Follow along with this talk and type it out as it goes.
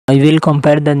I will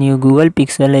compare the new Google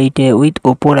Pixel 8a with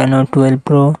Oppo Reno 12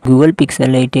 Pro. Google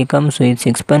Pixel 8a comes with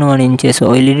 6.1 inches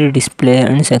OLED display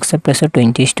and success ratio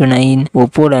 20:9.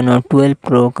 Oppo Reno 12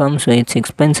 Pro comes with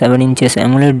 6.7 inches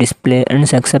AMOLED display and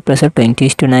success ratio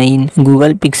 20:9.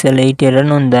 Google Pixel 8a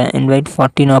run on the Android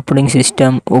 14 operating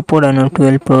system. Oppo Reno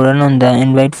 12 Pro run on the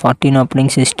Android 14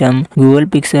 operating system. Google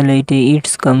Pixel 8a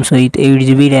it comes with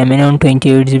 8GB RAM and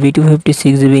 28GB to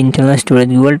 56GB internal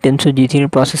storage. Google Tensor G3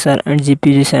 processor and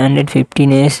GPU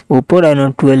 715S. Oppo Reno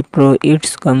 12 Pro it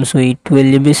comes with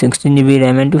 12GB 16GB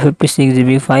RAM and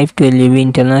 256GB 512GB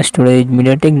internal storage.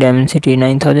 MediaTek Dimensity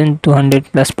 9200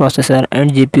 plus processor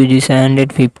and GPU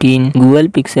G715. Google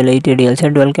Pixel 8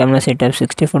 real-set dual camera setup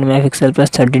 64MP plus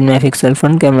 13MP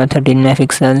front camera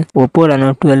 13MP. Oppo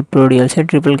Reno 12 Pro real-set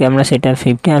triple camera setup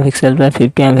 50MP plus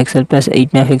 50MP plus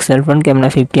 8MP front camera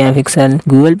 50MP.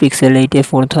 Google Pixel 8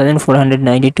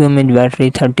 4492 mAh battery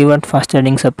 30W fast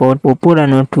charging support. Oppo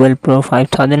Reno 12 Pro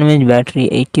 5000 mAh battery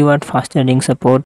 80W fast charging support.